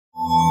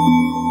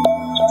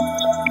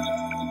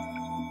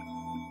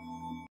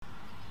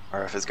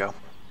RF is go.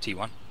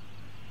 T1.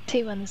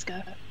 T1 is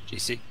go.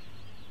 GC.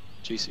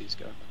 GC is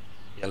go.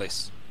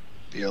 BLS.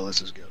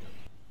 BLS is go.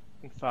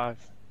 In 5,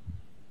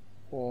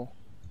 4,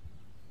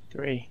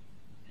 3,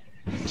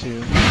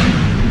 2,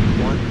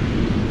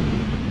 1.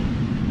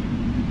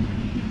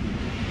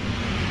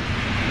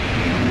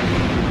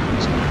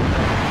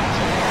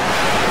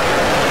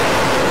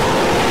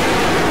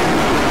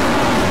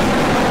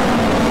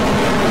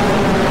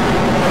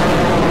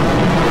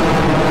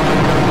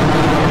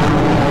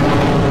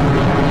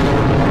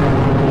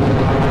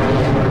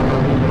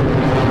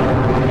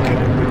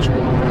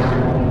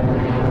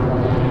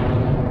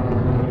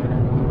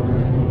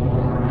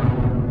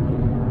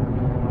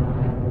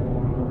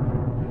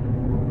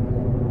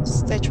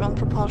 Stage 1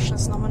 propulsion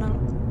is nominal.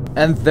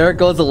 And there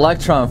goes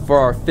Electron for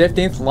our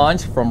 15th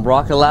launch from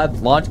Rocket Lab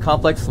Launch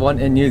Complex 1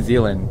 in New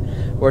Zealand.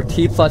 We're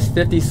T plus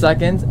 50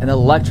 seconds and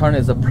Electron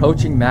is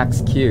approaching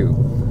max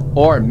Q,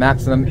 or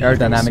maximum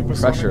aerodynamic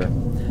pressure,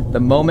 the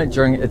moment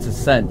during its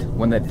ascent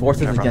when the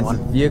forces against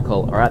the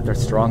vehicle are at their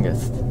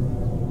strongest.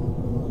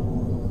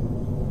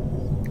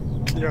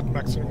 Cleared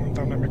maximum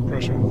dynamic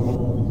pressure.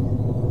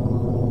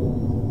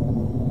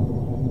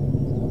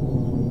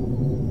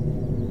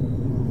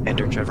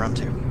 Enter chevron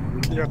 2.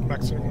 Cleared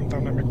maximum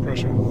dynamic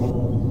pressure.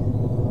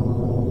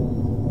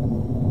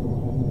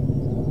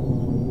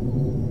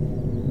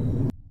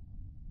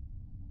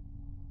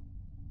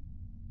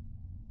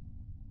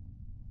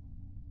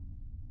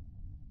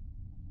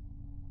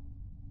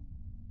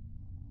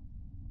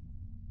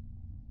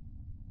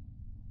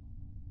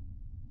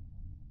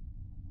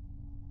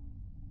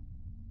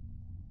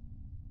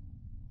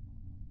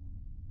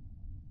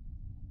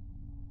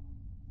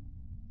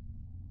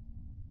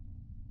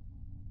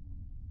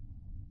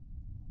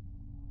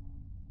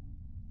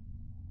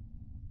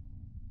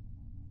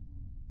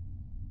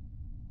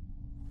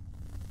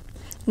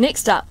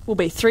 Next up will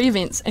be 3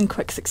 events in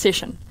quick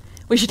succession.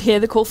 We should hear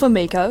the call for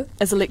MECO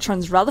as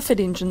Electron's Rutherford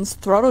engines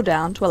throttle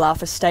down to allow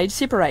for stage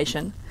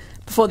separation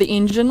before the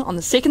engine on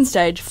the second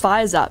stage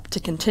fires up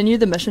to continue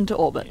the mission to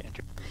orbit.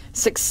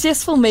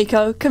 Successful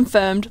MECO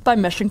confirmed by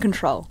mission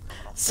control.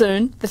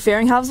 Soon, the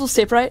fairing halves will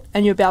separate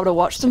and you'll be able to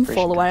watch them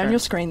fall away on your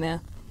screen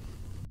there.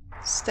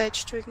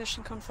 Stage 2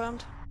 ignition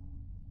confirmed.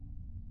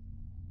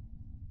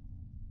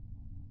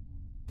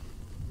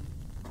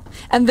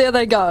 And there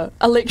they go.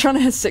 Electron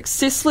has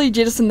successfully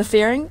jettisoned the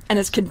fairing and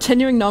is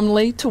continuing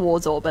nominally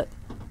towards orbit,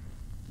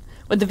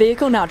 with the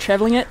vehicle now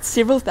travelling at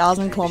several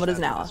thousand kilometres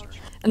an hour.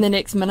 In the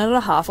next minute and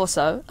a half or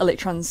so,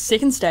 Electron's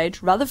second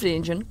stage Rutherford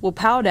engine will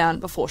power down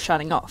before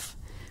shutting off.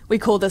 We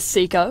call this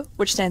SECO,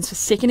 which stands for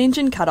second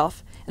engine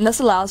cutoff, and this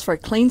allows for a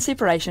clean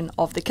separation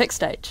of the kick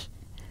stage.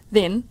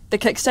 Then, the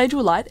kick stage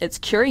will light its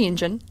Curie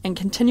engine and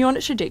continue on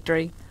its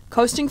trajectory,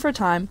 coasting for a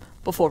time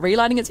before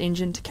relighting its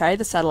engine to carry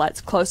the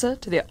satellites closer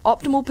to their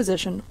optimal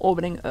position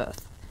orbiting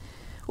Earth.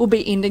 We'll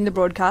be ending the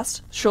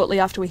broadcast shortly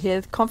after we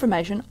hear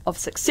confirmation of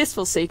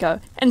successful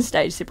SECO and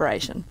stage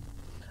separation.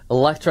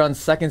 Electron's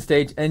second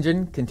stage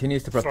engine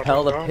continues to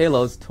propel the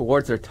payloads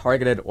towards their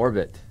targeted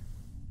orbit.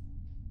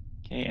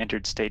 Okay,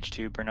 entered stage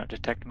 2 burnout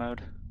detect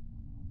mode.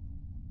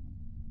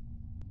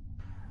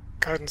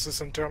 Guidance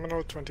is in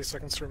terminal, 20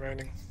 seconds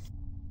remaining.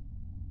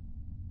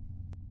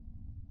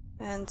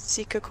 And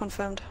SECO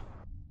confirmed.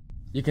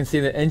 You can see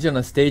the engine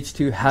on stage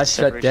 2 has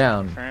shut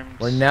down. Confirmed.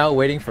 We're now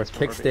waiting for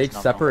kick stage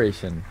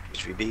separation.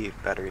 HVB,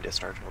 battery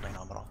discharge holding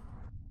nominal.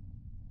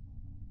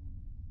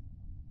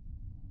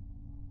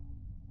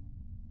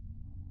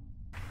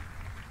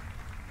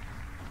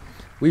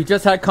 We've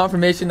just had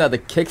confirmation that the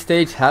kick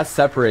stage has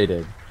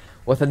separated.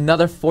 With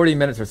another 40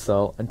 minutes or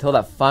so until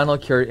that final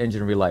Curie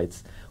engine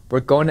relights,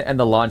 we're going to end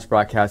the launch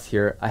broadcast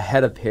here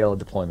ahead of payload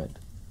deployment.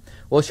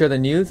 We'll share the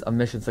news of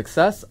mission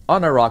success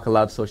on our Rocket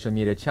Lab social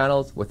media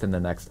channels within the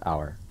next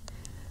hour.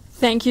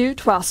 Thank you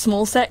to our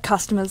smallsat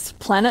customers,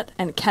 Planet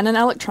and Canon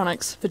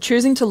Electronics, for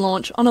choosing to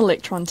launch on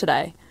Electron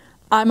today.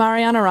 I'm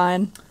Ariana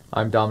Ryan.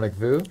 I'm Dominic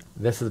Vu.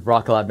 This is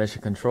Rocket Lab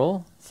Mission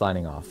Control,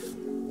 signing off.